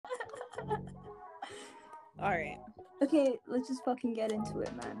All right. Okay, let's just fucking get into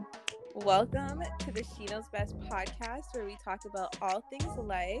it, man. Welcome to the She Knows Best podcast, where we talk about all things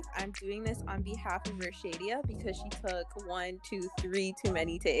life. I'm doing this on behalf of Rashadia because she took 1, 2, 3 too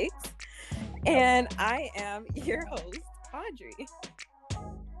many takes. And I am your host, Audrey.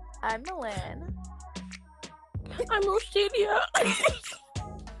 I'm Milan. I'm Rashadia.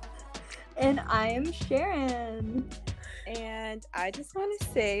 And I am Sharon. And I just want to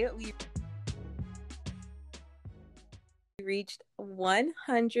say we reached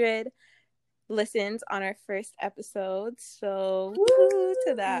 100 listens on our first episode. So, woo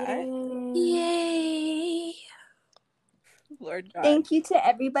to that. Yay. Lord God. Thank you to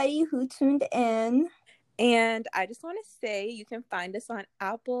everybody who tuned in. And I just want to say you can find us on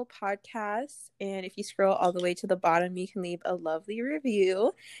Apple Podcasts. And if you scroll all the way to the bottom, you can leave a lovely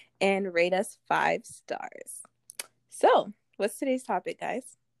review and rate us 5 stars. So, what's today's topic,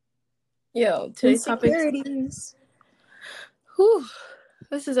 guys? Yo, today's topic. Insecurities. Whew,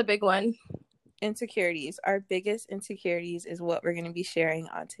 this is a big one. Insecurities. Our biggest insecurities is what we're going to be sharing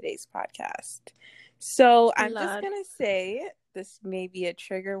on today's podcast. So, I'm just going to say this may be a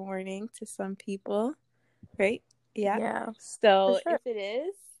trigger warning to some people. Right? Yeah. So sure. if it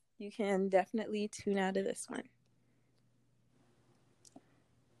is, you can definitely tune out of this one.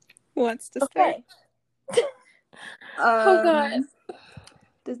 Who wants to start? Oh God.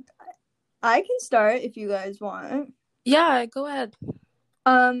 I can start if you guys want. Yeah, go ahead.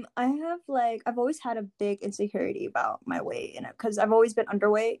 I have I've always had a big insecurity about my weight, and because I've always been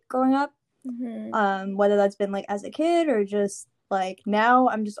underweight growing up. Mm-hmm. Whether that's been like as a kid or just like now,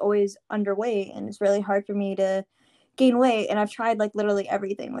 I'm just always underweight, and it's really hard for me to gain weight. And I've tried like literally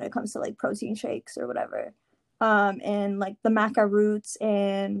everything when it comes to like protein shakes or whatever, and like the maca roots,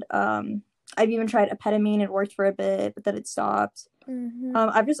 and I've even tried epetamine. It worked for a bit, but then it stopped. Mm-hmm.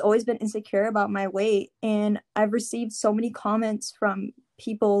 I've just always been insecure about my weight, and I've received so many comments from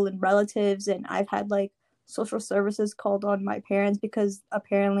people and relatives, and I've had like social services called on my parents because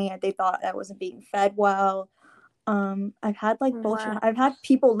apparently they thought I wasn't being fed well. I've had like bullshit. Wow. I've had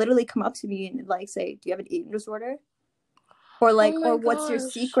people literally come up to me and like say, "Do you have an eating disorder?" Or like, Oh "Or what's your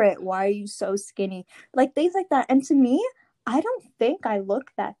secret? Why are you so skinny?" Like things like that. And to me, I don't think I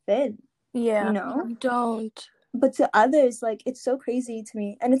look that thin. Yeah, you know, you don't. But to others, like it's so crazy to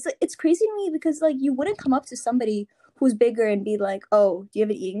me, and it's crazy to me because like you wouldn't come up to somebody who's bigger and be like, "Oh, do you have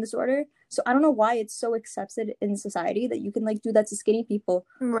an eating disorder?" So I don't know why it's so accepted in society that you can like do that to skinny people.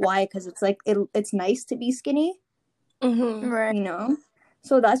 Right. Why? Because it's like it's nice to be skinny. Mm-hmm. Right. You know?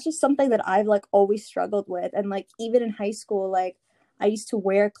 So that's just something that I've like always struggled with. And like even in high school, like I used to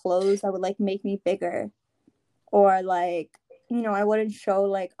wear clothes that would like make me bigger. Or like, I wouldn't show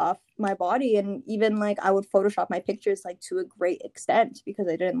like off my body, and even like I would Photoshop my pictures like to a great extent because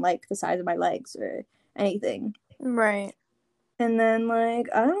I didn't like the size of my legs or anything. Right. And then like,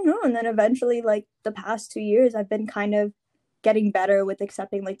 I don't know. And then eventually like the past 2 years, I've been kind of getting better with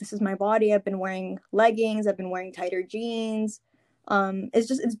accepting like this is my body. I've been wearing leggings. I've been wearing tighter jeans.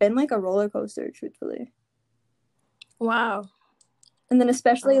 It's been like a roller coaster, truthfully. Wow. And then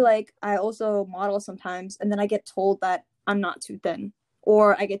especially like I also model sometimes, and then I get told that I'm not too thin,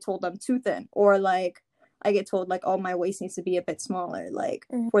 or I get told I'm too thin, or like I get told like, oh, my waist needs to be a bit smaller, like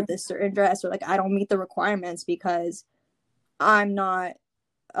for this certain dress, or like I don't meet the requirements because I'm not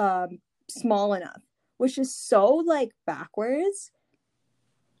small enough, which is so like backwards.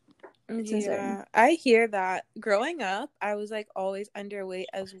 It's insane. I hear that. Growing up, I was like always underweight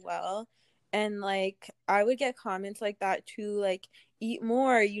as well. And like I would get comments like that too, like eat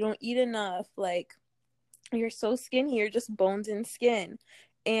more, you don't eat enough, like you're so skinny, you're just bones and skin.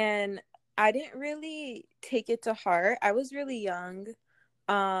 And I didn't really take it to heart. I was really young.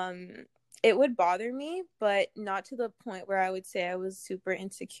 It would bother me, but not to the point where I would say I was super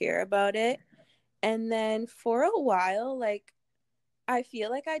insecure about it. And then for a while, like I feel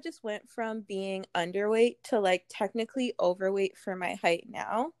like I just went from being underweight to like technically overweight for my height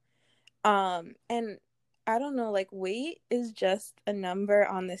now. And I don't know, like weight is just a number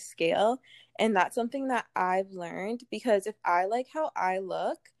on the scale. And that's something that I've learned, because if I like how I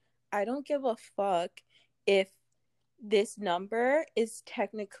look, I don't give a fuck if this number is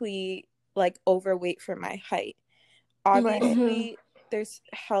technically like overweight for my height. Obviously, there's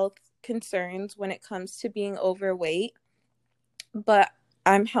health concerns when it comes to being overweight, but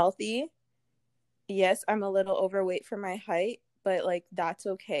I'm healthy. Yes, I'm a little overweight for my height, but like that's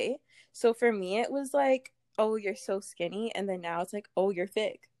okay. So for me, it was like, oh, you're so skinny, and then now it's like, oh, you're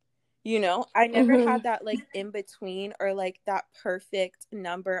thick. I never had that like in between, or like that perfect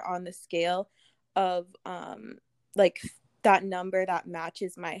number on the scale of like that number that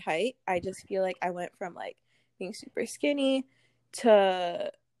matches my height. I just feel like I went from like being super skinny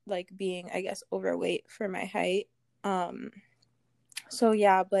to like being, I guess, overweight for my height. So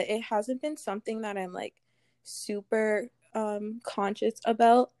yeah, but it hasn't been something that I'm like super conscious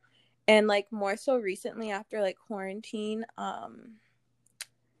about. And like more so recently after like quarantine,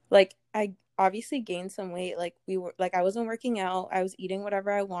 like I obviously gained some weight. Like I wasn't working out. I was eating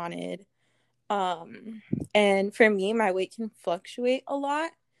whatever I wanted. And for me, my weight can fluctuate a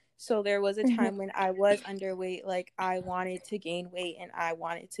lot. So there was a time when I was underweight, like I wanted to gain weight and I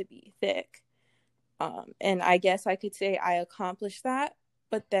wanted to be thick. And I guess I could say I accomplished that,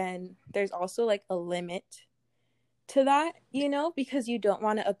 but then there's also like a limit to that, you know, because you don't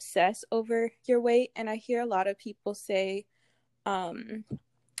want to obsess over your weight. And I hear a lot of people say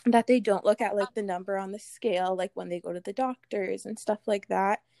that they don't look at like the number on the scale, like when they go to the doctors and stuff like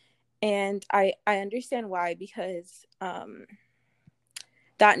that. And I understand why, because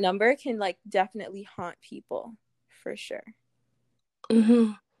that number can like definitely haunt people for sure.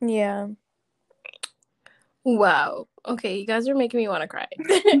 Yeah. Wow. Okay, you guys are making me want to cry.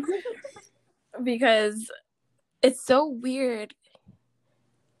 Because it's so weird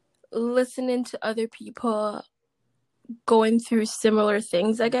listening to other people going through similar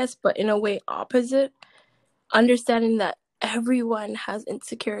things, I guess, but in a way opposite. Understanding that everyone has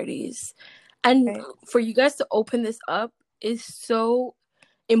insecurities. And for you guys to open this up is so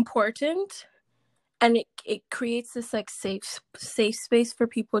important. And it creates this like safe space for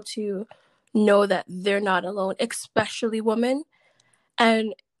people to know that they're not alone, especially women.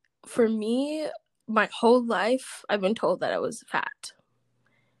 And for me, my whole life, I've been told that I was fat.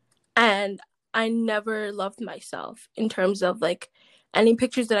 And I never loved myself in terms of like any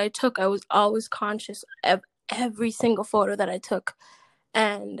pictures that I took. I was always conscious of every single photo that I took.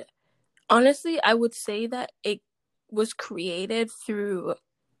 And honestly, I would say that it was created through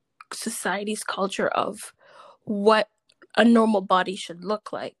society's culture of what a normal body should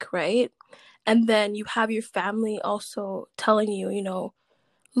look like, right? And then you have your family also telling you, you know,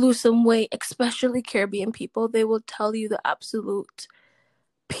 lose some weight, especially Caribbean people. They will tell you the absolute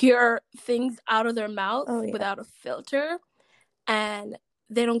pure things out of their mouth without a filter. And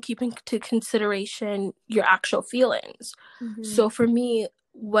they don't keep into consideration your actual feelings. So for me,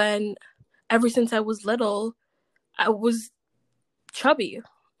 ever since I was little, I was chubby.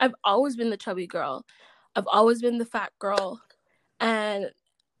 I've always been the chubby girl. I've always been the fat girl. And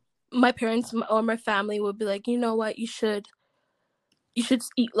my parents or my family would be like, you know what, you should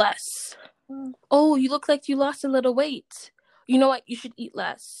eat less. Oh, you look like you lost a little weight. You know what, you should eat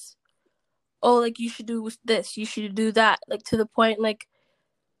less. Oh, like you should do this, you should do that. Like to the point, like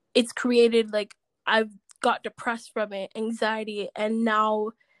it's created, like I've got depressed from it, anxiety, and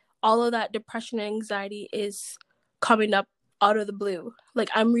now all of that depression and anxiety is coming up out of the blue. Like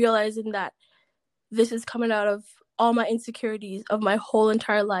I'm realizing that this is coming out of all my insecurities of my whole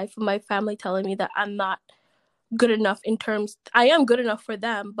entire life, of my family telling me that I'm not good enough I am good enough for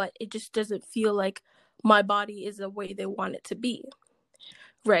them, but it just doesn't feel like my body is the way they want it to be,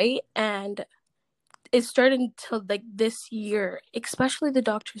 right? And it started to like this year, especially the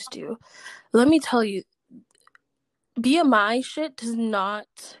doctors do. Let me tell you, BMI shit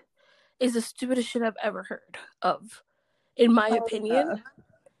is the stupidest shit I've ever heard of, in my opinion. Yeah.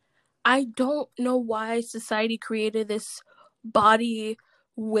 I don't know why society created this body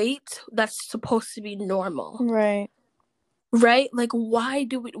weight that's supposed to be normal. Right? Like why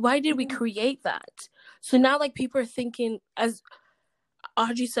did we create that? So now like people are thinking, as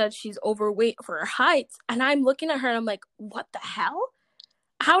Audrey said, she's overweight for her height, and I'm looking at her and I'm like, what the hell?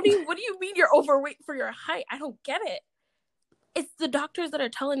 What do you mean you're overweight for your height? I don't get it. It's the doctors that are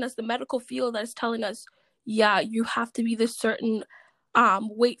telling us, the medical field that is telling us, yeah, you have to be this certain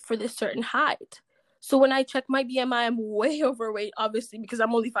weight for this certain height. So when I check my BMI, I'm way overweight, obviously, because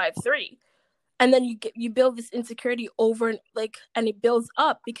I'm only 5'3". And then you build this insecurity over, like, and it builds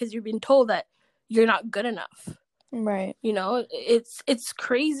up because you're being told that you're not good enough. Right. You know, it's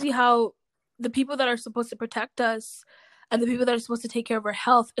crazy how the people that are supposed to protect us and the people that are supposed to take care of our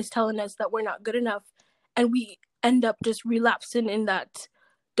health is telling us that we're not good enough, and we end up just relapsing in that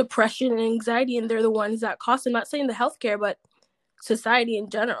depression and anxiety, and they're the ones that cost. I'm not saying the healthcare, but society in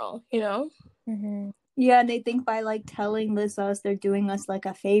general, you know? Yeah, and they think by like telling us, they're doing us like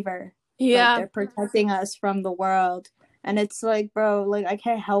a favor. Yeah. Like, they're protecting us from the world. And it's like, bro, like I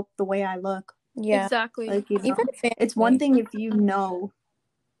can't help the way I look. Yeah, exactly. Like, you know, it's one thing if you know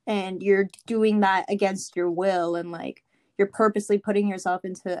and you're doing that against your will, and like you're purposely putting yourself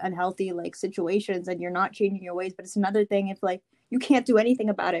into unhealthy like situations and you're not changing your ways. But it's another thing if like you can't do anything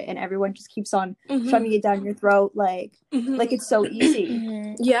about it and everyone just keeps on shoving it down your throat, like it's so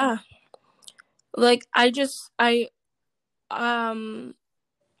easy. Yeah. Like,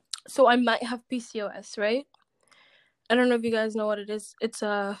 so I might have PCOS, right? I don't know if you guys know what it is. It's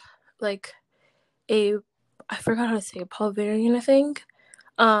like a, I forgot how to say it, Pulverian, I think,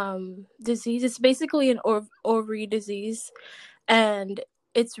 disease. It's basically an ovary disease, and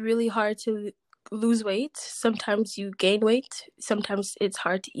it's really hard to lose weight. Sometimes you gain weight. Sometimes it's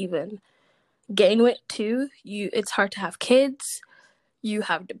hard to even gain weight too. It's hard to have kids. You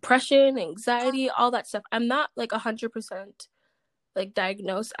have depression, anxiety, all that stuff. I'm not like 100% like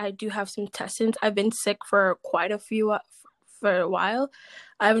diagnosed. I do have some intestines. I've been sick for for a while.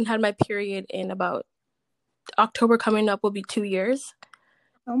 I haven't had my period in about October. Coming up will be 2 years.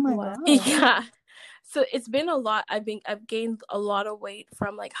 Oh my Wow. God. Yeah. So it's been a lot. I've gained a lot of weight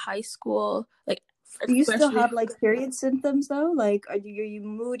from like high school. Like, Do you still especially have like period symptoms though? Like, are you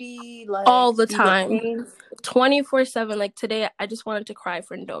moody? Like, all the do you get time, pains? 24/7. Like today, I just wanted to cry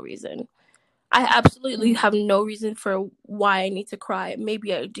for no reason. I absolutely have no reason for why I need to cry.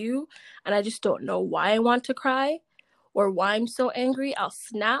 Maybe I do, and I just don't know why I want to cry or why I'm so angry. I'll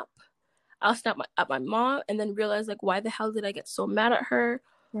snap at my mom and then realize, like, why the hell did I get so mad at her?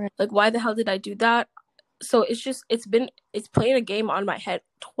 Right. Like, why the hell did I do that? So it's playing a game on my head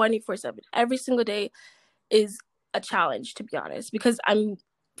 24/7. Every single day is a challenge, to be honest, because I'm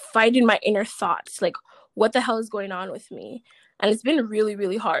fighting my inner thoughts. Like, what the hell is going on with me? And it's been really,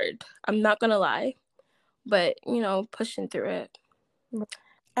 really hard. I'm not gonna lie, but pushing through it.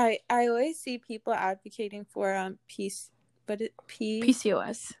 I always see people advocating for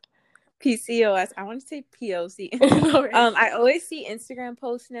PCOS. PCOS. I want to say POC. I always see Instagram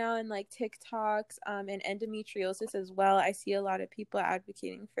posts now and like TikToks and endometriosis as well. I see a lot of people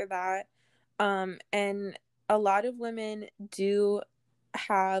advocating for that. And a lot of women do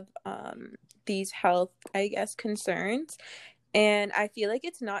have these health, I guess, concerns. And I feel like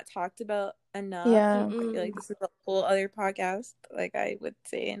it's not talked about enough. Yeah. I feel like this is a whole other podcast, like I would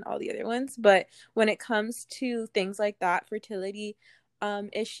say in all the other ones. But when it comes to things like that, fertility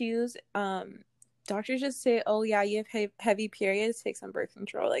issues, doctors just say, oh yeah, you have heavy periods, take some birth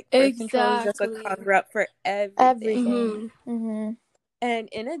control. Like birth control is just a cover up for everything. And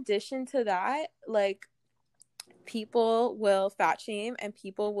in addition to that, like, people will fat shame and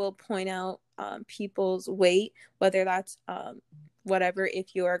people will point out people's weight, whether that's whatever,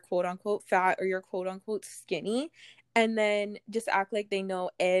 if you're quote unquote fat or you're quote unquote skinny, and then just act like they know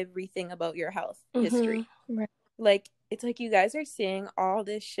everything about your health history. Right. Like, it's like you guys are saying all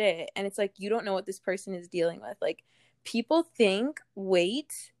this shit and it's like you don't know what this person is dealing with. Like, people think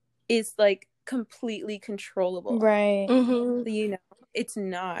weight is like completely controllable, Right. It's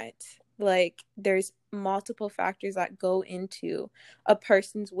not. Like, there's multiple factors that go into a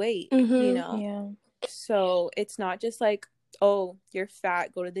person's weight, Yeah. So it's not just like, oh, you're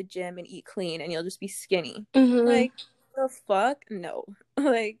fat, go to the gym and eat clean and you'll just be skinny. Like, the fuck? No.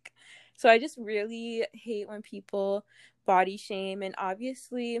 Like, so I just really hate when people body shame and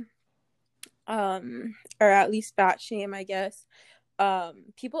obviously or at least fat shame, I guess.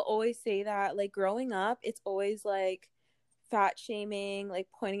 People always say that, like, growing up, it's always like fat shaming, like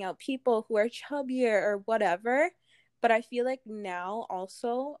pointing out people who are chubbier or whatever. But I feel like now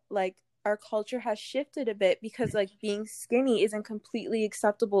also, like, our culture has shifted a bit because like being skinny isn't completely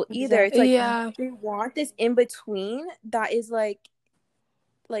acceptable either. It's like they want this in between that is like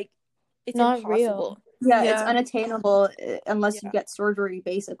it's not impossible. Real. Yeah, it's unattainable unless you get surgery,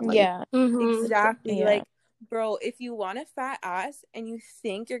 basically. Yeah. Exactly. Like, bro, if you want a fat ass and you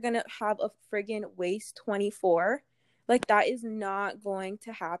think you're gonna have a friggin' waist 24, like, that is not going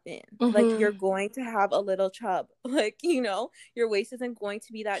to happen. Like, you're going to have a little chub. Like, your waist isn't going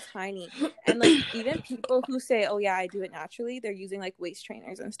to be that tiny. And like, even people who say, oh yeah, I do it naturally, they're using like waist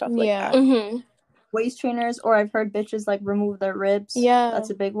trainers and stuff like that. Waist trainers, or I've heard bitches like remove their ribs. Yeah,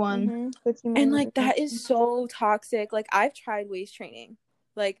 that's a big one. And like, that is so toxic. Like, I've tried waist training.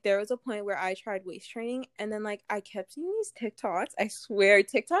 Like, there was a point where I tried waist training and then like I kept seeing these TikToks. I swear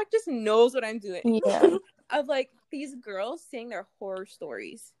TikTok just knows what I'm doing. Yeah. Of like these girls saying their horror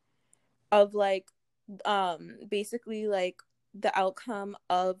stories of like basically like the outcome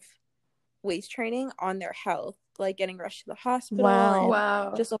of waist training on their health, like getting rushed to the hospital.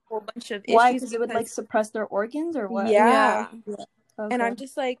 Wow. Just a whole bunch of Why? issues. Because it would like suppress their organs or what? Yeah. Okay. And I'm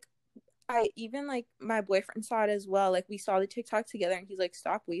just like, I even like my boyfriend saw it as well. Like, we saw the TikTok together and he's like,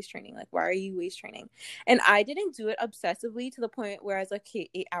 stop waist training. Like, why are you waist training? And I didn't do it obsessively to the point where I was like, okay,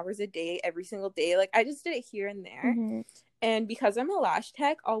 8 hours a day, every single day. Like, I just did it here and there. And because I'm a lash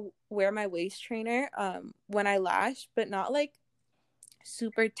tech, I'll wear my waist trainer when I lash, but not like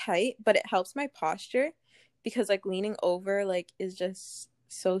super tight, but it helps my posture because like leaning over like is just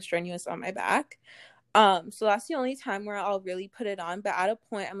so strenuous on my back. So that's the only time where I'll really put it on. But at a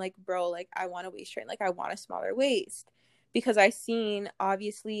point, I'm like, bro, like, I want a waist train. Like, I want a smaller waist. Because I seen,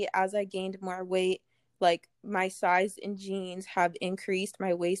 obviously, as I gained more weight, like, my size in jeans have increased.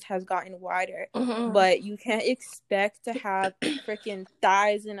 My waist has gotten wider. But you can't expect to have freaking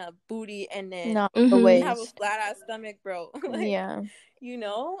thighs and a booty and then not the waist. have a flat-ass stomach, bro. Like, yeah. You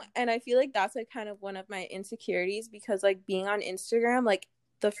know? And I feel like that's, like, kind of one of my insecurities. Because, like, being on Instagram, like,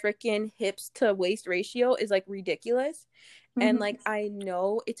 the freaking hips to waist ratio is like ridiculous. And like, I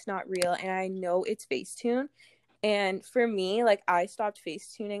know it's not real and I know it's Facetune. And for me, like, I stopped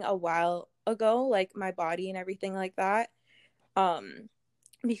Facetuning a while ago, like my body and everything like that.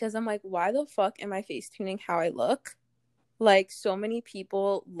 Because I'm like, why the fuck am I Facetuning how I look? Like, so many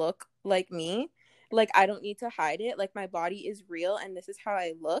people look like me. Like, I don't need to hide it. Like, my body is real and this is how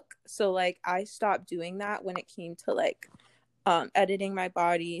I look. So like, I stopped doing that when it came to like editing my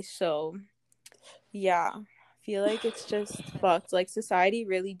body. So yeah, I feel like it's just fucked. Like, society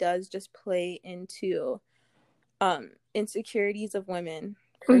really does just play into insecurities of women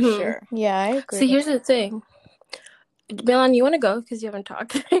for sure. Yeah, I agree. So here's the thing, Milan, you want to go because you haven't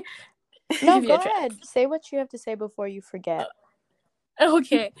talked? No, go ahead, say what you have to say before you forget.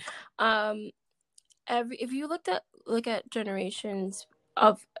 Okay. If you look at generations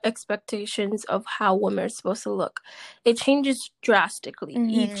of expectations of how women are supposed to look, it changes drastically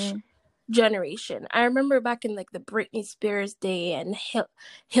each generation. I remember back in like the Britney Spears day and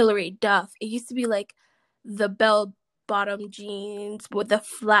Hilary Duff, it used to be like the bell bottom jeans with the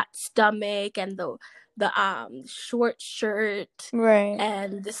flat stomach and the short shirt, right,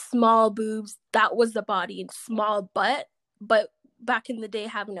 and the small boobs. That was the body, and small butt. But back in the day,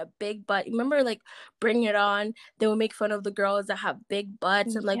 having a big butt, remember like Bring It On, they would make fun of the girls that have big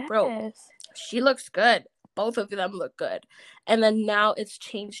butts and like, bro, she looks good, both of them look good. And then now it's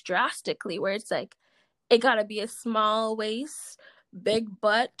changed drastically where it's like, it gotta be a small waist, big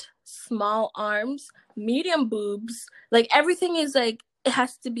butt, small arms, medium boobs. Like, everything is like, it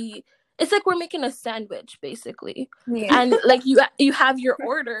has to be, it's like we're making a sandwich basically. And like, you have your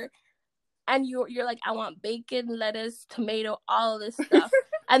order and you're like, I want bacon, lettuce, tomato, all of this stuff.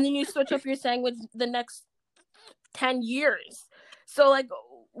 And then you switch up your sandwich the next 10 years. So like,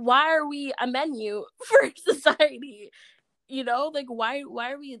 why are we a menu for society? You know, like, why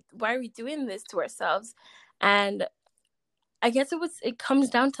are we doing this to ourselves? And I guess it comes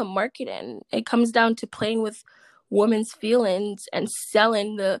down to marketing. It comes down to playing with women's feelings and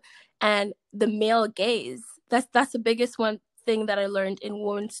selling the male gaze. That's the biggest one thing that I learned in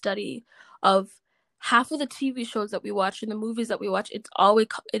women's study of half of the TV shows that we watch and the movies that we watch. It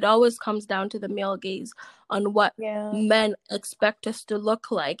always comes down to the male gaze on what men expect us to look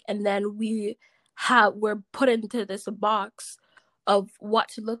like, and then we're put into this box of what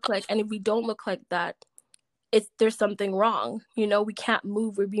to look like, and if we don't look like that, there's something wrong. You know, we can't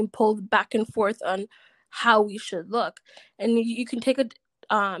move. We're being pulled back and forth on how we should look. And you can take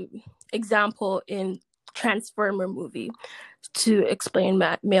a example in Transformer movie to explain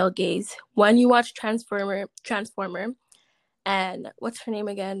male gaze. When you watch Transformer, and what's her name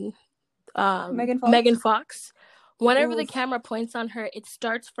again? Megan Fox. Whenever the camera points on her, it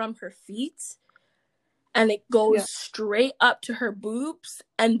starts from her feet and it goes straight up to her boobs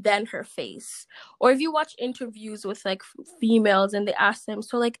and then her face. Or if you watch interviews with like females and they ask them,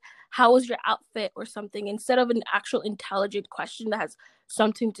 so like, how was your outfit or something, instead of an actual intelligent question that has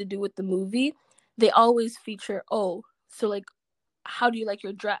something to do with the movie, they always feature, oh, so like, how do you like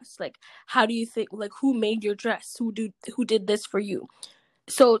your dress? Like, how do you think, like, who made your dress? Who did this for you?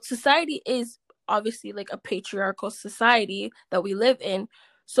 So society is obviously like a patriarchal society that we live in.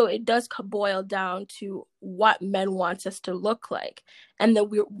 So it does boil down to what men want us to look like. And then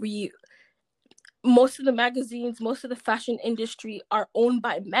we most of the magazines, most of the fashion industry are owned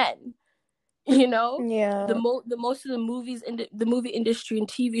by men. You know? Yeah. The most of the movies in the movie industry and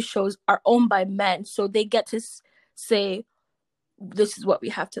TV shows are owned by men. So they get to say, this is what we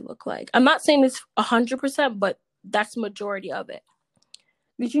have to look like. I'm not saying it's 100%, but that's the majority of it.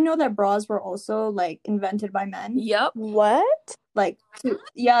 Did you know that bras were also like invented by men? Yep. What? Like,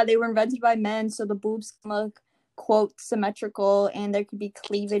 they were invented by men, so the boobs can look, quote, symmetrical, and there could be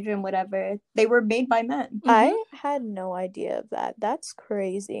cleavage and whatever. They were made by men. I had no idea of that. That's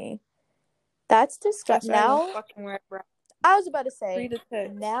crazy. That's disgusting. Now, I was about to say,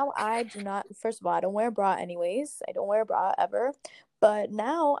 now I do not, first of all, I don't wear a bra anyways. I don't wear a bra ever. But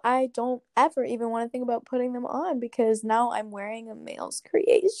now I don't ever even want to think about putting them on because now I'm wearing a male's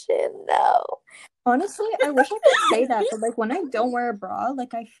creation. No. Honestly, I wish I could say that, but like when I don't wear a bra,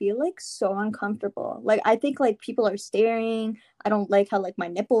 like I feel like so uncomfortable. Like I think like people are staring. I don't like how like my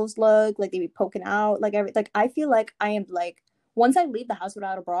nipples look, like they be poking out, like I feel like I am like once I leave the house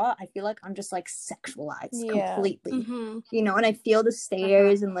without a bra, I feel like I'm just like sexualized completely. You know, and I feel the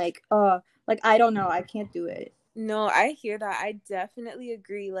stares and like I don't know, I can't do it. No, I hear that. I definitely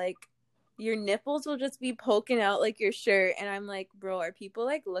agree. Like your nipples will just be poking out like your shirt, and I'm like, bro, are people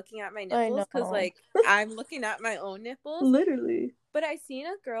like looking at my nipples? Because like I'm looking at my own nipples, literally. But I seen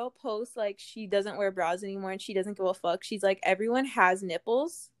a girl post like she doesn't wear bras anymore and she doesn't give a fuck. She's like, everyone has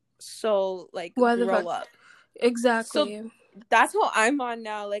nipples, so like grow up. Exactly. So that's what I'm on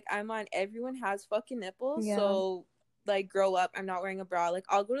now. Like I'm on everyone has fucking nipples, so like grow up. I'm not wearing a bra. Like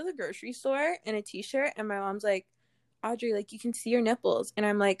I'll go to the grocery store in a t-shirt and my mom's like, Audrey, like you can see your nipples, and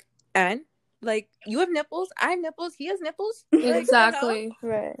I'm like, and like you have nipples, I have nipples, he has nipples. Exactly.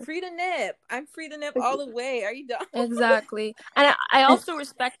 Right. Free to nip. I'm free to nip all the way. Are you dumb? Exactly. And I also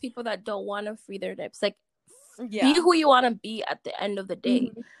respect people that don't want to free their nips. Like be who you want to be at the end of the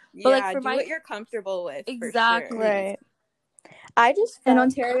day. But like do what you're comfortable with. Exactly. For sure. Right. I just in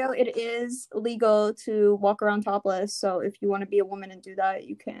Ontario, it is legal to walk around topless. So if you want to be a woman and do that,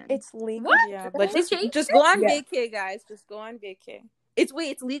 you can. It's legal. What? Yeah, but just go on vacay, guys. Just go on vacay. It's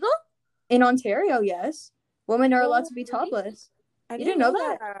legal? In Ontario, yes. Women are allowed to be topless. I didn't know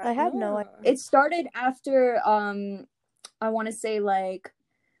that? I had no idea. It started after I want to say like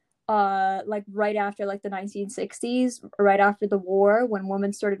right after like the 1960s, right after the war, when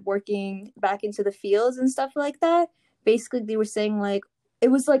women started working back into the fields and stuff like that. Basically, they were saying like it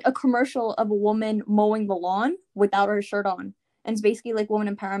was like a commercial of a woman mowing the lawn without her shirt on. And it's basically like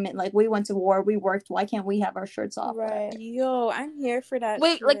woman empowerment. Like we went to war, we worked. Why can't we have our shirts off? Right. Yo, I'm here for that.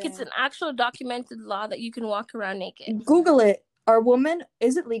 Wait, like it's an actual documented law that you can walk around naked. Google it.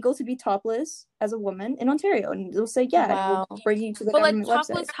 Is it legal to be topless as a woman in Ontario? And they'll say, yeah, wow. We'll bring you to the government website.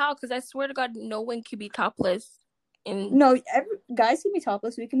 Topless how? Because I swear to God, no one can be topless. No, guys can be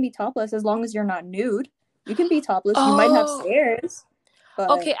topless. We can be topless as long as you're not nude. You can be topless. You might have stairs.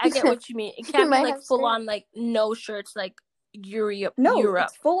 But... Okay, I get what you mean. It can't be like full on, like no shirts, like Europe.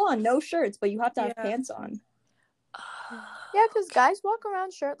 It's full on, no shirts, but you have to have pants on. Yeah, because guys walk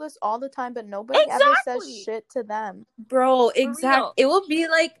around shirtless all the time, but nobody ever says shit to them. Bro, exactly. It will be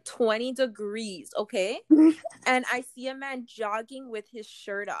like 20 degrees, okay? And I see a man jogging with his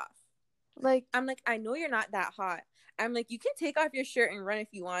shirt off. Like, I'm like, I know you're not that hot. I'm like, you can take off your shirt and run if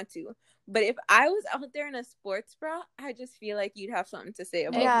you want to. But if I was out there in a sports bra, I just feel like you'd have something to say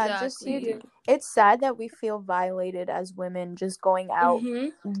about it. Yeah, just you do. It's sad that we feel violated as women just going out,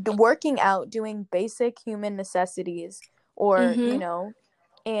 working out, doing basic human necessities. Or, you know,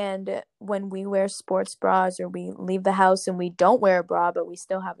 and when we wear sports bras or we leave the house and we don't wear a bra, but we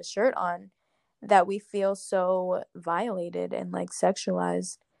still have a shirt on, that we feel so violated and like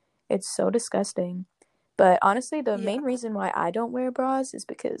sexualized. It's so disgusting. But honestly, the main reason why I don't wear bras is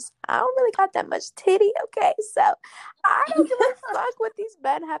because I don't really got that much titty, okay? So I don't give a fuck what these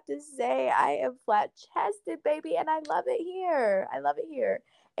men have to say. I am flat-chested, baby, and I love it here.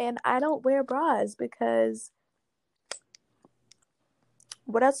 And I don't wear bras because...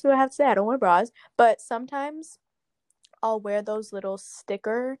 What else do I have to say? I don't wear bras, but sometimes I'll wear those little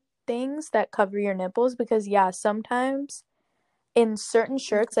sticker things that cover your nipples because, sometimes in certain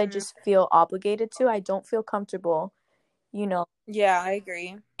shirts I just feel obligated to. I don't feel comfortable, you know. Yeah, I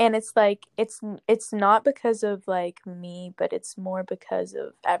agree. And it's like, it's not because of, like, me, but it's more because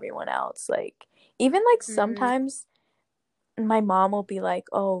of everyone else. Like, even, like, sometimes my mom will be like,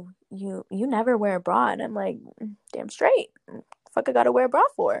 oh, you never wear a bra. And I'm like, damn straight. Fuck I gotta wear a bra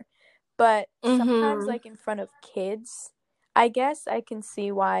for. But sometimes like in front of kids, I guess I can see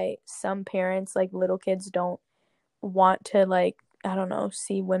why some parents, like little kids, don't want to, like, I don't know,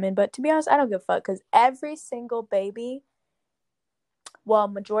 see women. But to be honest, I don't give a fuck because every single baby, well,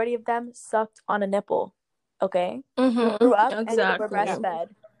 majority of them sucked on a nipple. Okay? Grew up and they were breastfed.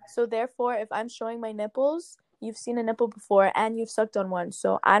 So therefore, if I'm showing my nipples, you've seen a nipple before and you've sucked on one.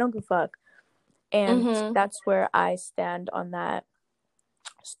 So I don't give a fuck. And that's where I stand on that.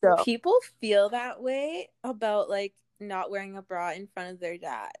 So people feel that way about like not wearing a bra in front of their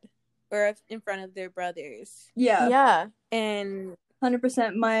dad or in front of their brothers. Yeah. And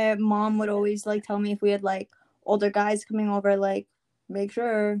 100%. My mom would always like tell me if we had like older guys coming over, like make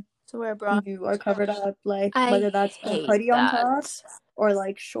sure to wear a bra. You are covered up, like whether that's a hoodie on top or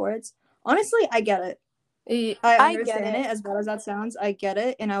like shorts. Honestly, I get it. I I get understand it. it. As bad as that sounds, I get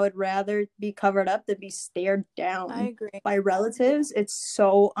it, and I would rather be covered up than be stared I down agree. by relatives. It's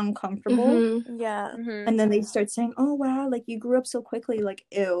so uncomfortable. Mhm. Yeah. And then they start saying, "Oh wow, like you grew up so quickly." Like,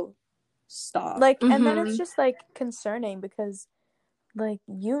 ew, stop. Like, and then it's Mhm. just like concerning because like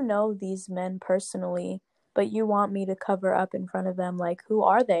you know these men personally, but you want me to cover up in front of them. Like, who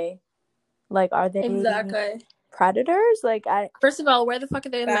are they? Like, are they Exactly. predators? Like, First of all, where the fuck are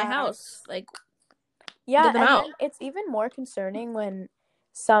they in my Facts. house? Like, yeah, get them and out. then it's even more concerning when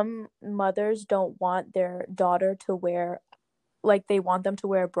some mothers don't want their daughter to wear, like, they want them to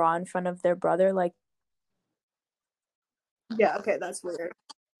wear a bra in front of their brother. Like, Yeah, okay, that's weird.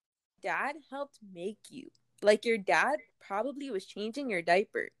 Dad helped make you. Like, your dad probably was changing your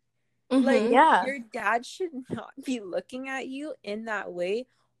diaper. Like, Mhm. yeah, your dad should not be looking at you in that way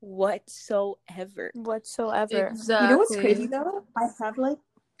whatsoever. whatsoever. You know what's crazy Exactly. though?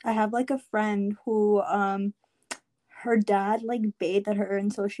 I have like a friend who her dad like bathed at her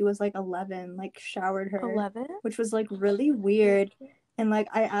until she was like 11, like showered her, 11? which was like really weird. And like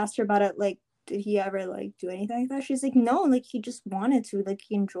I asked her about it, like did he ever like do anything like that? She's like, no, like he just wanted to, like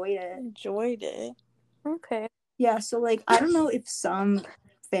he enjoyed it. Enjoyed it. Okay. Yeah, so like I don't know if some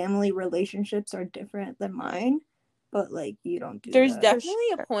family relationships are different than mine, but like you don't do There's that. definitely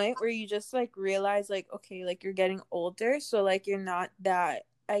sure. a point where you just like realize like, okay, like you're getting older, so like you're not that,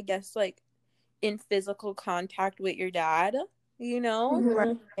 I guess, like in physical contact with your dad, you know?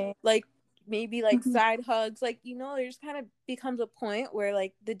 Mhm. Right. Like maybe like Mhm. side hugs, like, you know, there just kind of becomes a point where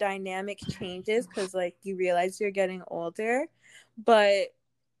like the dynamic changes because like you realize you're getting older. But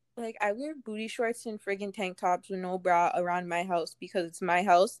like I wear booty shorts and friggin' tank tops with no bra around my house because it's my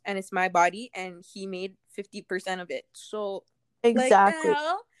house and it's my body and he made 50% of it. So like the Exactly.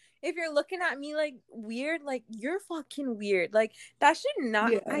 hell? If you're looking at me like weird, like you're fucking weird. Like that should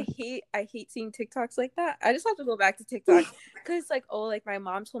not. Yeah. I hate seeing TikToks like that. I just have to go back to TikTok because it's like, oh, like my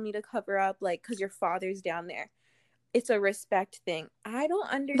mom told me to cover up, like because your father's down there. It's a respect thing. I don't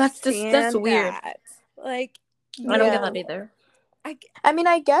understand That's weird. that. Like, I don't get Yeah. that either. I mean,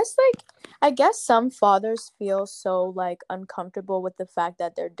 I guess some fathers feel so like uncomfortable with the fact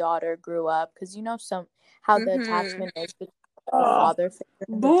that their daughter grew up because you know how the attachment is between the father figure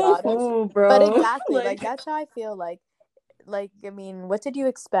and the daughter. Boo-hoo, But bro. exactly, like that's how I feel. Like I mean, what did you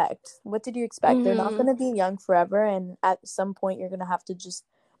expect? What did you expect? They're not Mhm. gonna be young forever, and at some point, you're gonna have to just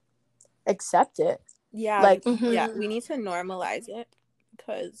accept it. yeah, Like, yeah, Mhm. we need to normalize it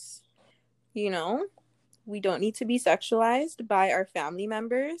because, you know, we don't need to be sexualized by our family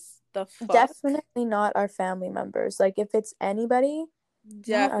members. The fuck? definitely not our family members. Like, if it's anybody,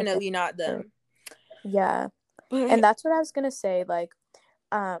 not our family Definitely not members. them. Yeah. And But that's what I was gonna say. Like,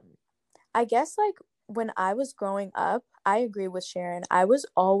 I guess like when I was growing up, I agree with Sharon. I was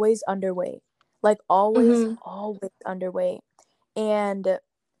always underweight. Like always, Mhm. always underweight. And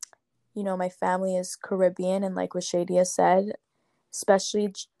you know, my family is Caribbean and like Rashadia said,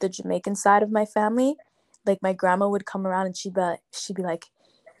 especially the Jamaican side of my family, like my grandma would come around and she'd be like,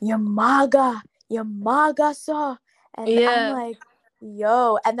 your maga saw. And I'm Yeah. like,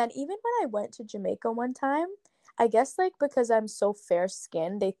 yo. And then even when I went to Jamaica one time, I guess like because I'm so fair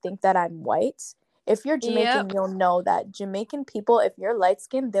skinned, they think that I'm white. If you're Jamaican, Yep. you'll know that Jamaican people, if you're light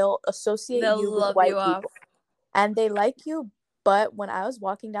skinned, they'll associate They'll you with love white you off. people. And they like you. But when I was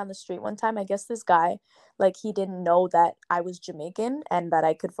walking down the street one time, I guess this guy, like, he didn't know that I was Jamaican and that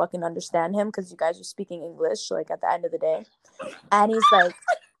I could fucking understand him because you guys were speaking English, like, at the end of the day. And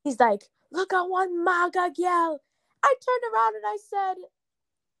he's like, look at one MAGA girl. I turned around and I said,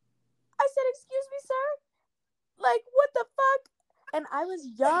 excuse me, sir? Like, what the fuck? And I was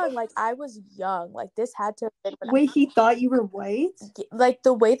young. Like, this had to have been Wait, he thought you were white? like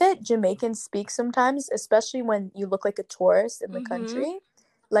the way that Jamaicans speak sometimes, especially when you look like a tourist in the Mhm. country.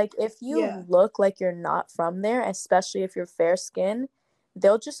 Like if you Yeah. look like you're not from there, especially if you're fair skinned,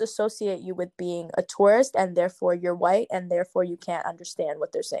 they'll just associate you with being a tourist and therefore you're white and therefore you can't understand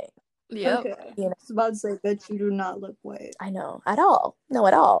what they're saying. Yep. Okay. You know, I was about to say that you do not look white. I know at all. No,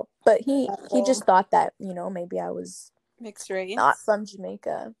 at all. But he At all. just thought that, you know, maybe I was mixed race. not from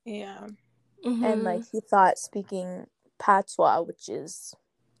Jamaica. Yeah. Mhm. And like he thought speaking patois, which is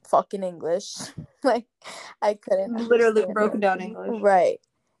fucking English, like I couldn't Literally understand broken it. down English. Right.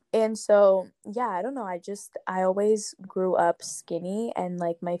 And so yeah, I don't know, I always grew up skinny and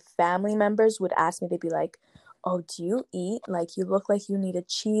like my family members would ask me, they'd be like, oh, do you eat? Like you look like you need a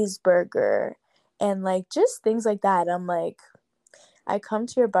cheeseburger and like just things like that. I'm like, I come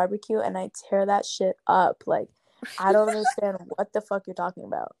to your barbecue and I tear that shit up. Like I don't understand what the fuck you're talking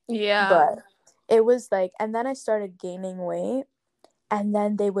about. Yeah. But it was like, and then I started gaining weight, and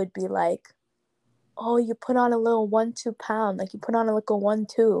then they would be like, oh, you put on a little 1-2 pound, like you put on a little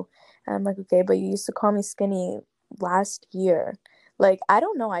 1-2. And I'm like, okay, but you used to call me skinny last year. Like, I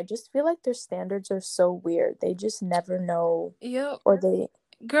don't know. I just feel like their standards are so weird. They just never know. Yep. Or they,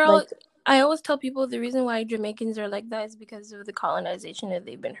 girl, like, I always tell people the reason why Jamaicans are like that is because of the colonization and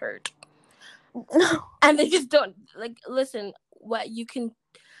they've been hurt. And they just don't, like, listen,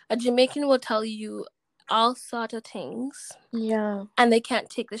 a Jamaican will tell you all sort of things. Yeah. And they can't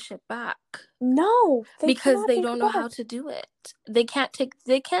take the shit back. No. Because they don't know how to do it. They can't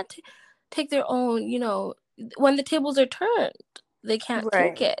take their own, you know, when the tables are turned, they can't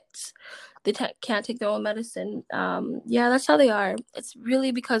take it. They can't take their own medicine. Yeah, that's how they are. It's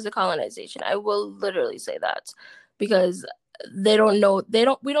really because of colonization. I will literally say that, because they don't know.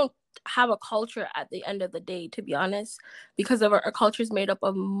 We don't have a culture at the end of the day, to be honest, because of our culture is made up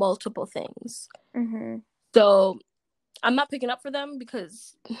of multiple things. Mm-hmm. So I'm not picking up for them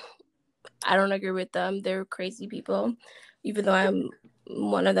because I don't agree with them. They're crazy people, even though I'm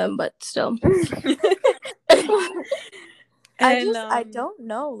one of them, but still. I don't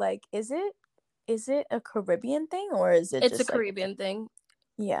know. Like, is it a Caribbean thing, or is it it's just a Caribbean thing?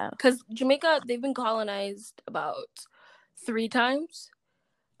 Yeah. Because Jamaica, they've been colonized about 3 times.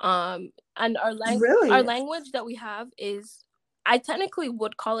 And our language that we have is, I technically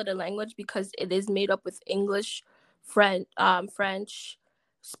would call it a language because it is made up with English, French,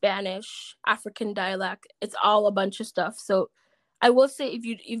 Spanish, African dialect. It's all a bunch of stuff. So I will say, if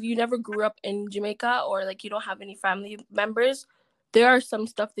you never grew up in Jamaica, or like you don't have any family members, there are some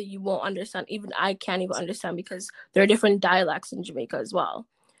stuff that you won't understand. Even I can't even understand, because there are different dialects in Jamaica as well.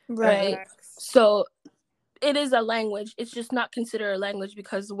 Right? So it is a language. It's just not considered a language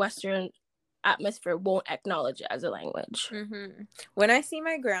because the Western atmosphere won't acknowledge it as a language. Mm-hmm. When I see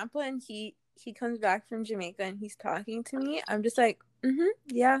my grandpa and he comes back from Jamaica and he's talking to me, I'm just like,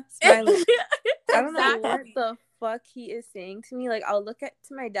 yeah, smiling. I don't know what the fuck he is saying to me. Like, I'll look to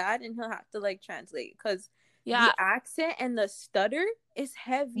my dad and he'll have to like translate, because the accent and the stutter is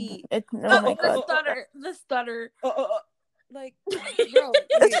heavy. The stutter. Like, bro,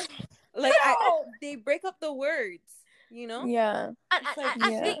 like they break up the words, you know? Yeah.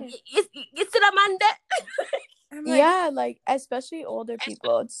 It's an Amanda. Yeah, like, especially older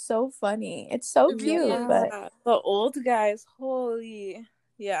people. It's so funny. It's so cute, but the old guys, holy.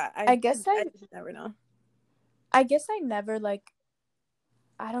 Yeah, I guess I never know. I guess I never, like,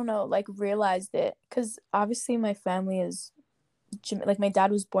 I don't know, like, realized it, because obviously my family is, like, my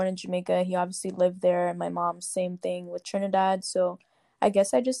dad was born in Jamaica. He obviously lived there, and my mom, same thing with Trinidad. So I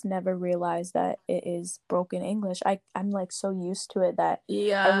guess I just never realized that it is broken English. I'm like so used to it that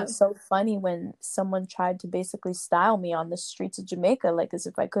it was so funny when someone tried to basically style me on the streets of Jamaica, like as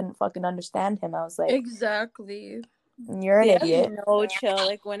if I couldn't fucking understand him. I was like, exactly, you're an idiot. No chill.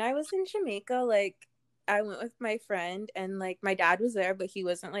 Like, when I was in Jamaica, like, I went with my friend, and like my dad was there, but he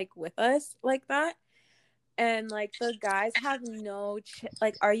wasn't like with us like that. And like the guys have no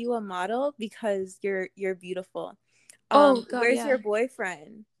like, are you a model? Because you're beautiful. Where's your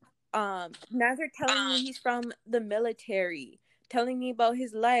boyfriend? Now they're telling me he's from the military, telling me about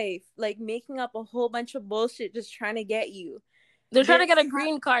his life, like making up a whole bunch of bullshit, just trying to get you. They're trying to get a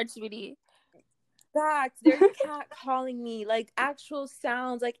green card, sweetie. Facts. They're cat calling me, like actual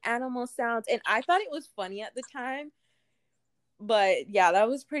sounds, like animal sounds, and I thought it was funny at the time. But yeah, that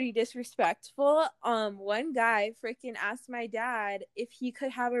was pretty disrespectful. One guy freaking asked my dad if he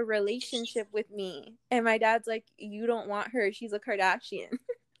could have a relationship with me, and my dad's like, "You don't want her. She's a Kardashian."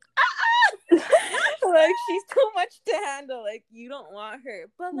 Like, she's too much to handle. Like, you don't want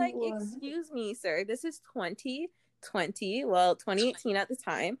her. But like, excuse me, sir. This is 2020. Well, 2018 at the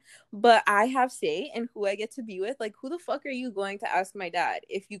time. But I have say in who I get to be with. Like, who the fuck are you going to ask my dad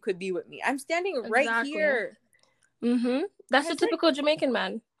if you could be with me? I'm standing right here. That's a typical Jamaican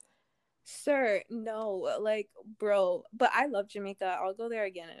man. Sir, no, like, bro, but I love Jamaica. I'll go there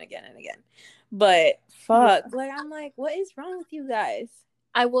again and again and again. But fuck, like, I'm like, what is wrong with you guys?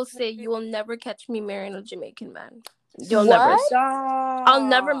 I will say, you will never catch me marrying a Jamaican man. You'll never. I'll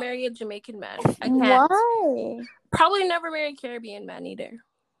never marry a Jamaican man. I can't. Why? Probably never marry a Caribbean man either.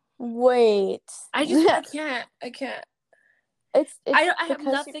 Wait, I can't. I have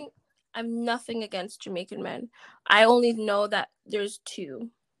nothing. I'm nothing against Jamaican men. I only know that there's 2,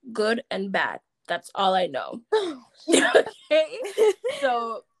 good and bad. That's all I know. Okay?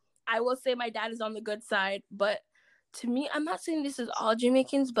 So I will say my dad is on the good side, but to me, I'm not saying this is all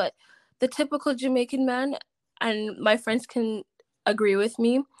Jamaicans, but the typical Jamaican man, and my friends can agree with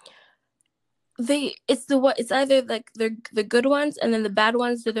me, it's either like they're the good ones, and then the bad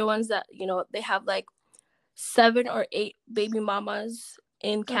ones, they're the ones that, you know, they have like 7 or 8 baby mamas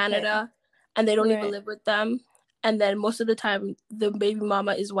in Canada, and they don't even live with them. And then most of the time, the baby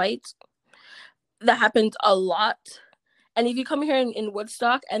mama is white. That happens a lot. And if you come here in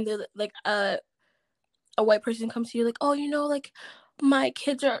Woodstock and they're like a white person comes to you like, oh, you know, like my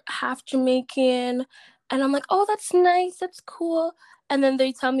kids are half Jamaican, and I'm like, oh, that's nice, that's cool. And then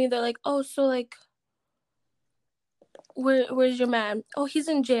they tell me, they're like, oh, so like, where's your man? Oh, he's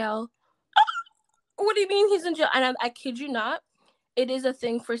in jail. What do you mean he's in jail? And I kid you not, it is a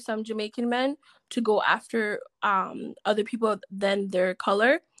thing for some Jamaican men to go after other people than their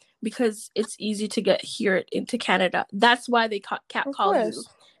color, because it's easy to get here into Canada. That's why they catcall you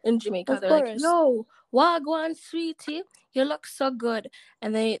in Jamaica. They're like, yo, wagwan, sweetie, you look so good.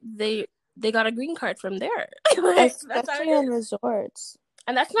 And they got a green card from there. Like, especially on resorts.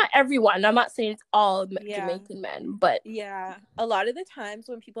 And that's not everyone. I'm not saying it's all Jamaican men, but yeah, a lot of the times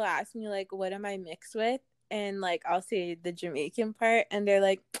when people ask me like, what am I mixed with? And like, I'll say the Jamaican part, and they're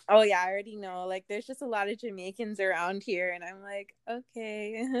like, oh yeah, I already know. Like, there's just a lot of Jamaicans around here. And I'm like,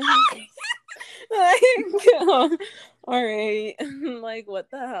 okay. Like, all right. Like, what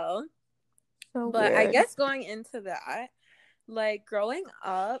the hell? So but weird. I guess going into that, like, growing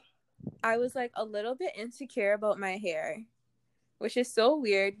up, I was like a little bit insecure about my hair, which is so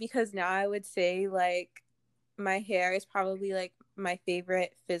weird because now I would say like my hair is probably like my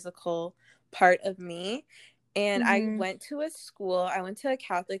favorite physical part of me. And I went to a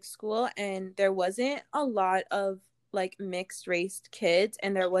Catholic school, and there wasn't a lot of like mixed race kids,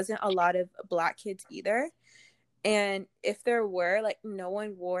 and there wasn't a lot of Black kids either. And if there were, like, no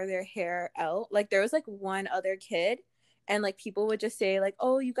one wore their hair out. Like, there was like one other kid, and like people would just say like,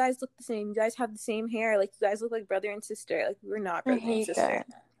 oh, you guys look the same, you guys have the same hair, like you guys look like brother and sister. Like, we were not brother and sister.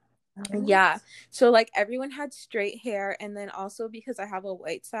 Yeah, so like everyone had straight hair. And then also because I have a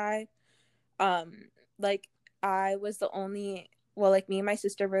white side, like I was the only, well, like me and my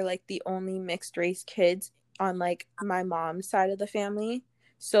sister were like the only mixed race kids on like my mom's side of the family.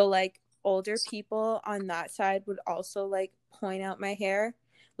 So like older people on that side would also like point out my hair.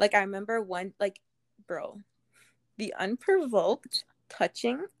 Like I remember one, like, bro, the unprovoked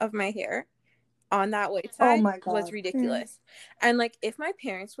touching of my hair on that white side was ridiculous. And like if my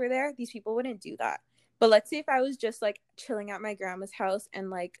parents were there, these people wouldn't do that. But let's say if I was just like chilling at my grandma's house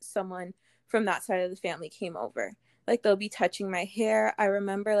and like someone from that side of the family came over, like they'll be touching my hair. I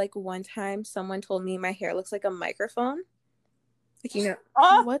remember like one time someone told me my hair looks like a microphone. Like, you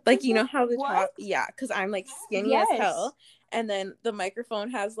know, what? Like, you know how the top, yeah, because I'm like skinny as hell, and then the microphone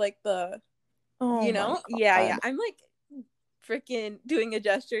has like the, you know, yeah. I'm like freaking doing a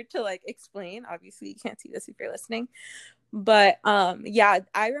gesture to like explain. Obviously you can't see this if you're listening, but yeah,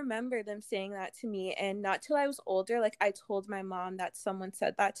 I remember them saying that to me. And not till I was older, like I told my mom that someone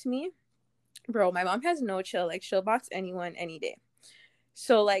said that to me. Bro, my mom has no chill. Like she'll box anyone any day.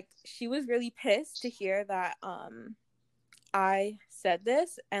 So like she was really pissed to hear that I said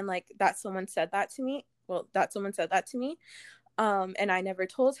this, and like that someone said that to me. Well, that someone said that to me, and I never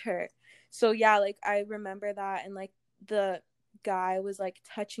told her. So yeah, like I remember that, and like the guy was like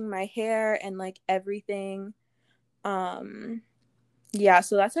touching my hair and like everything. Yeah,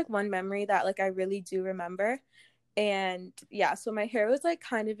 so that's like one memory that like I really do remember. And yeah, so my hair was like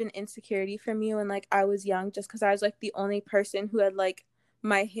kind of an insecurity for me when like I was young, just because I was like the only person who had like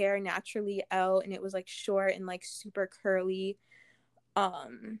my hair naturally out, and it was like short and like super curly.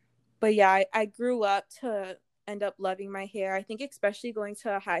 But yeah, I grew up to end up loving my hair. I think especially going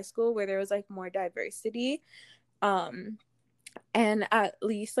to a high school where there was like more diversity. And at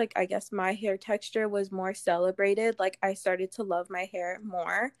least like I guess my hair texture was more celebrated. Like I started to love my hair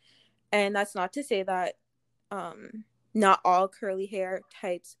more. And that's not to say that not all curly hair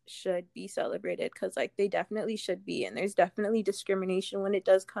types should be celebrated, because like they definitely should be, and there's definitely discrimination when it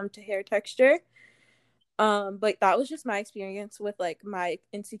does come to hair texture. But that was just my experience with like my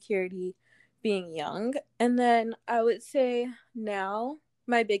insecurity being young. And then I would say now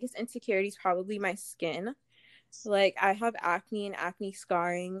my biggest insecurity is probably my skin. Like I have acne and acne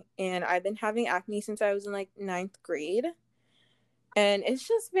scarring, and I've been having acne since I was in like 9th grade. And it's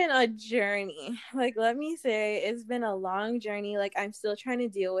just been a journey. Like, let me say, it's been a long journey. Like, I'm still trying to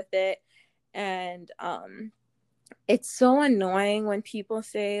deal with it. And it's so annoying when people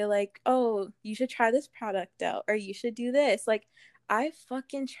say, like, oh, you should try this product out, or you should do this. Like, I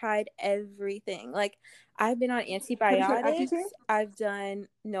fucking tried everything. Like, I've been on antibiotics. I've done,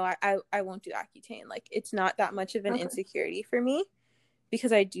 no, I won't do Accutane. Like, it's not that much of an insecurity for me,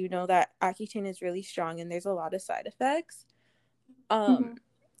 because I do know that Accutane is really strong and there's a lot of side effects.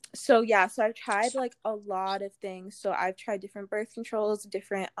 So yeah, so I've tried like a lot of things. So I've tried different birth controls,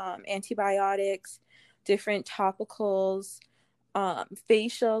 different antibiotics, different topicals.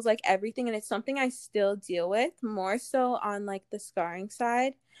 facials, like everything, and it's something I still deal with, more so on like the scarring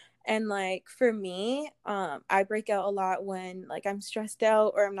side. And like for me, I break out a lot when like I'm stressed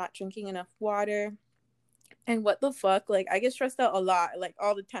out or I'm not drinking enough water. And what the fuck, like I get stressed out a lot, like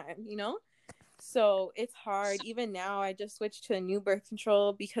all the time, you know? So it's hard. Even now, I just switched to a new birth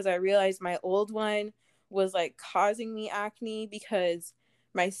control because I realized my old one was like causing me acne, because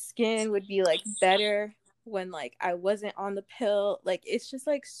my skin would be like better when like I wasn't on the pill. Like it's just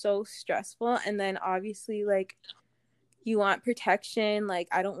like so stressful. And then obviously like you want protection. Like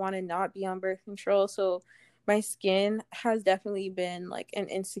I don't want to not be on birth control. So my skin has definitely been like an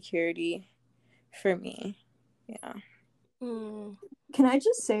insecurity for me. Yeah. Can I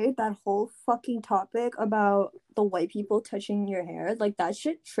just say that whole fucking topic about the white people touching your hair, like that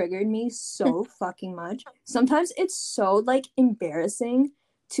shit triggered me so fucking much. Sometimes it's so like embarrassing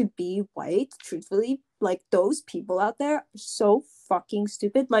to be white, truthfully. Like those people out there are so fucking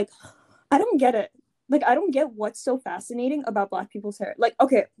stupid. Like I don't get it. Like I don't get what's so fascinating about black people's hair. Like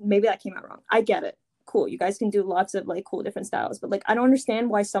okay, maybe that came out wrong. I get it. Cool. You guys can do lots of like cool different styles, but like I don't understand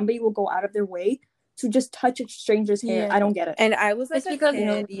why somebody will go out of their way to just touch a stranger's hair. Yeah. I don't get it. And I was like It's a because,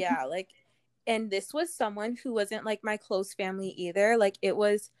 kid, yeah, like, and this was someone who wasn't like my close family either. Like it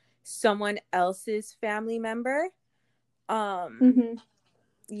was someone else's family member. Mm-hmm.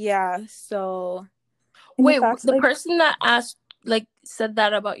 Yeah, so And wait, fact, the like, person that asked, like, said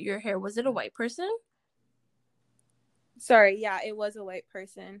that about your hair, was it a white person? sorry, yeah, it was a white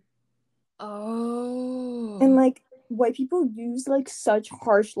person. Oh. and like white people use like such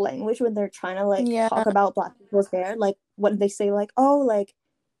harsh language when they're trying to like Yeah. talk about black people's hair. Like what they say, like, oh, like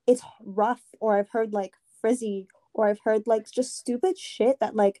it's rough, or I've heard like frizzy, or I've heard like just stupid shit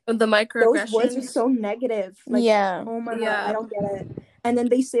that like The those words are microaggressions. so negative. Like, Yeah. oh my god, Yeah. I don't get it. And then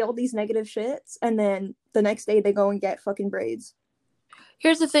they say all these negative shits, and then the next day they go and get fucking braids,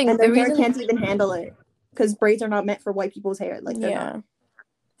 Here's the thing. and The their hair reason can't even handle it because braids are not meant for white people's hair. Like they're not. Yeah.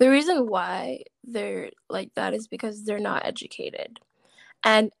 the reason why they're like that is because they're not educated.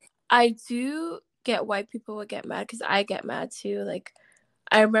 And I do get white people would get mad, because I get mad too. Like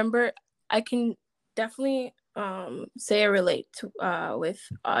I remember, I can definitely say I relate to with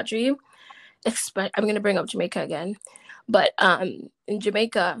Audrey. I'm gonna bring up Jamaica again, but in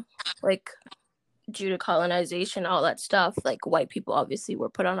Jamaica, like due to colonization, all that stuff, like white people obviously were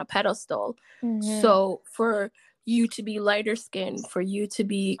put on a pedestal. Mhm. So for you to be lighter skinned, for you to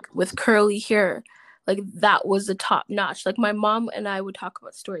be with curly hair, like that was a top notch. Like my mom and I would talk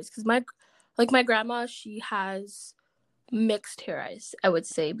about stories, because my grandma, she has mixed hair, I would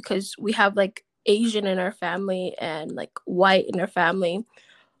say, because we have like Asian in our family and like white in our family,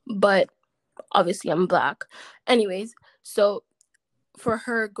 but obviously I'm black. Anyways, so for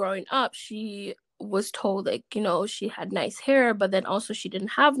her growing up, she was told, like, you know, she had nice hair, but then also she didn't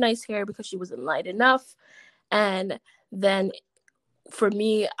have nice hair because she wasn't light enough. And then for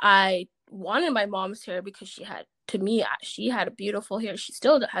me, I wanted my mom's hair because she had a beautiful hair. She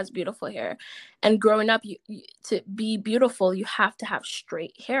still has beautiful hair. And growing up, you to be beautiful, you have to have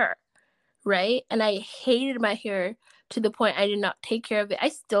straight hair, right? And I hated my hair to the point I did not take care of it. I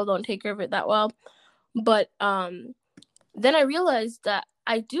still don't take care of it that well. But then I realized that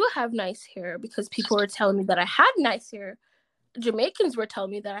I do have nice hair because people were telling me that I had nice hair. Jamaicans were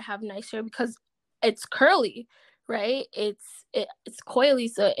telling me that I have nice hair because it's curly, right? It's coily,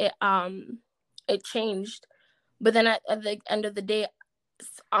 so it changed. But then at the end of the day,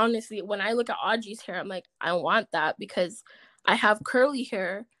 honestly, when I look at Audrey's hair, I'm like, I don't want that, because I have curly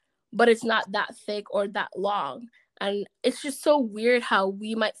hair, but it's not that thick or that long. And it's just so weird how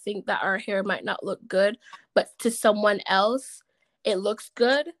we might think that our hair might not look good, but to someone else, it looks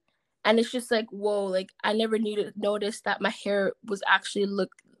good. And it's just like, whoa, like I never notice that my hair was actually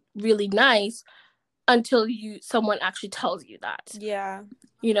look really nice until someone actually tells you that. Yeah,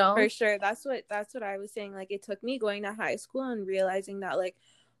 you know, for sure. That's what I was saying. Like it took me going to high school and realizing that like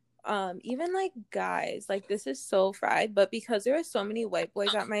even like guys, like this is so fried, but because there were so many white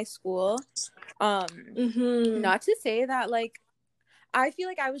boys at my school, not to say that like I feel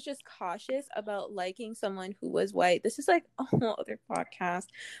like I was just cautious about liking someone who was white. This is like a whole other podcast.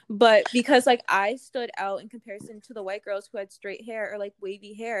 But because like I stood out in comparison to the white girls who had straight hair or like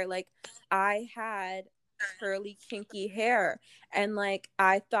wavy hair, like I had curly kinky hair, and like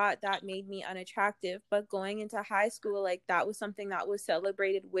I thought that made me unattractive. But going into high school, like that was something that was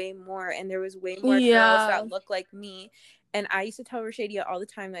celebrated way more, and there was way more girls that looked like me. And I used to tell Rashadia all the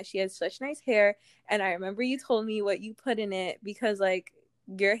time that she has such nice hair. And I remember you told me what you put in it, because like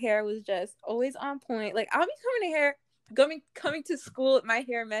your hair was just always on point. Like I'll be coming to school with my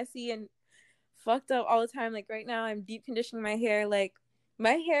hair messy and fucked up all the time. Like right now I'm deep conditioning my hair. Like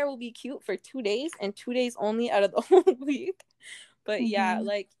my hair will be cute for 2 days and 2 days only out of the whole week. But yeah,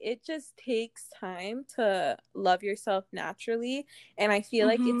 like it just takes time to love yourself naturally. And I feel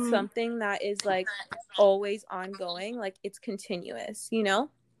like it's something that is like always ongoing. Like it's continuous, you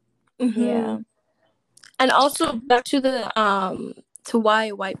know? Yeah. And also back to the to why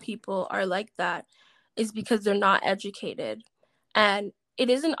white people are like that is because they're not educated. And it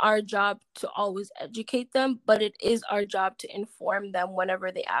isn't our job to always educate them, but it is our job to inform them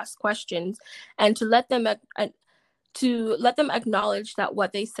whenever they ask questions, and to let them acknowledge that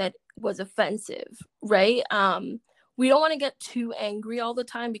what they said was offensive, right? We don't want to get too angry all the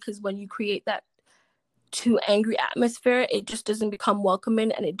time, because when you create that too angry atmosphere, it just doesn't become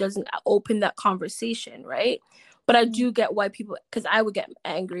welcoming and it doesn't open that conversation, right? But I do get why people, because I would get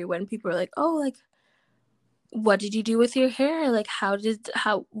angry when people are like, oh, like, what did you do with your hair? Like, how do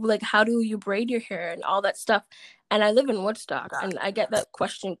you braid your hair and all that stuff? And I live in Woodstock and I get that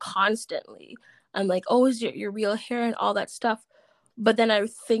question constantly. I'm like, oh, is your real hair and all that stuff? But then I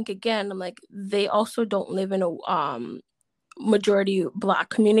think again, I'm like, they also don't live in a majority Black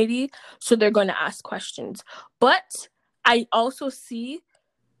community, so they're going to ask questions. But I also see,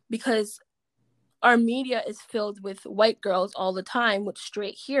 because our media is filled with white girls all the time with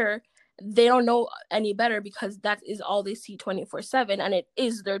straight hair, they don't know any better, because that is all they see 24/7, and it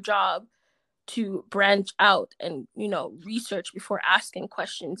is their job to branch out and, you know, research before asking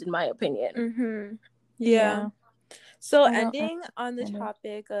questions, in my opinion. Yeah. So ending on the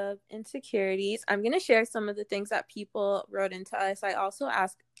topic of insecurities, I'm going to share some of the things that people wrote into us. I also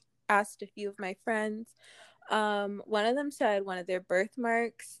asked a few of my friends. One of them said one of their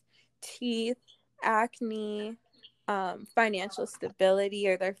birthmarks, teeth, acne, financial stability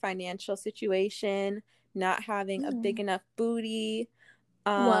or their financial situation, not having a big enough booty.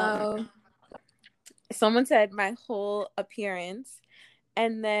 Wow. Someone said my whole appearance.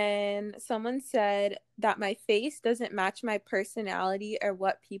 And then someone said that my face doesn't match my personality or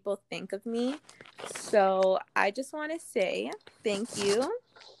what people think of me. So I just want to say thank you.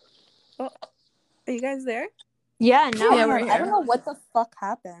 Oh, are you guys there? Yeah, now Yeah, we're here. I don't know what the fuck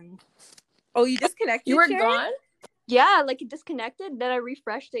happened. Oh, you disconnected? You were Sharon? gone? Yeah, like it disconnected. Then I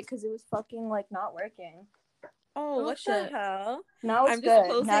refreshed it because it was fucking like not working. Oh, what the hell? Now it's I'm just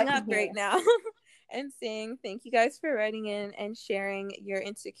good. closing up right now and saying thank you guys for writing in and sharing your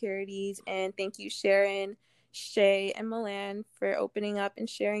insecurities. And thank you, Sharon, Shay, and Milan, for opening up and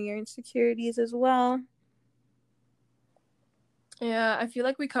sharing your insecurities as well. Yeah, I feel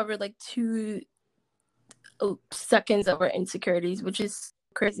like we covered like 2 seconds of our insecurities, which is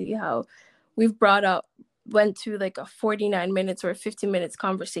crazy how we've went to like a 49 minutes or 50 minutes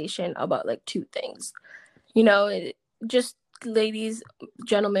conversation about like 2 things. You know, just ladies,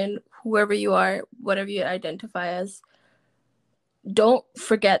 gentlemen, whoever you are, whatever you identify as, don't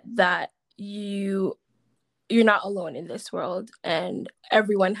forget that you're not alone in this world, and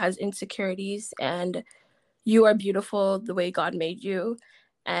everyone has insecurities, and you are beautiful the way God made you,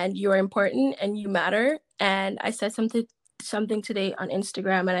 and you are important and you matter. And I said something today on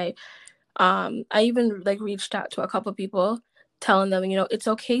Instagram, and I even like reached out to a couple of people telling them, you know, it's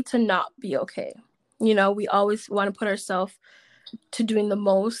okay to not be okay. You know, we always want to put ourselves to doing the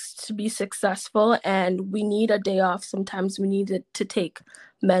most to be successful, and we need a day off. Sometimes we need to take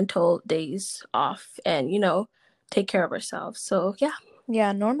mental days off and, you know, take care of ourselves. So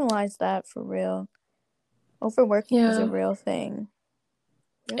yeah, normalize that for real. Overworking is a real thing.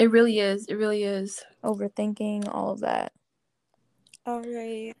 It really is. Overthinking, all of that. All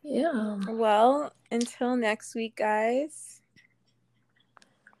right. Yeah. Well, until next week, guys.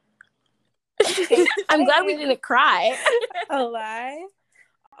 I'm glad we didn't cry. A lie.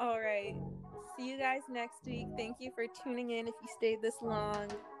 All right. See you guys next week. Thank you for tuning in if you stayed this long.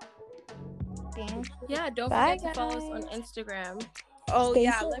 Yeah, don't forget to follow us on Instagram. Oh,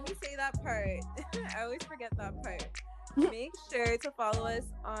 yeah. Let me say that part. I always forget that part. Make sure to follow us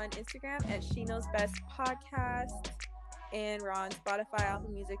on Instagram at She Knows Best Podcast. And we're on Spotify, Apple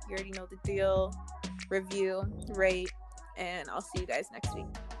Music. You already know the deal. Review, rate, and I'll see you guys next week.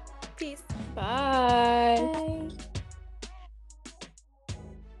 Peace. Bye. Bye.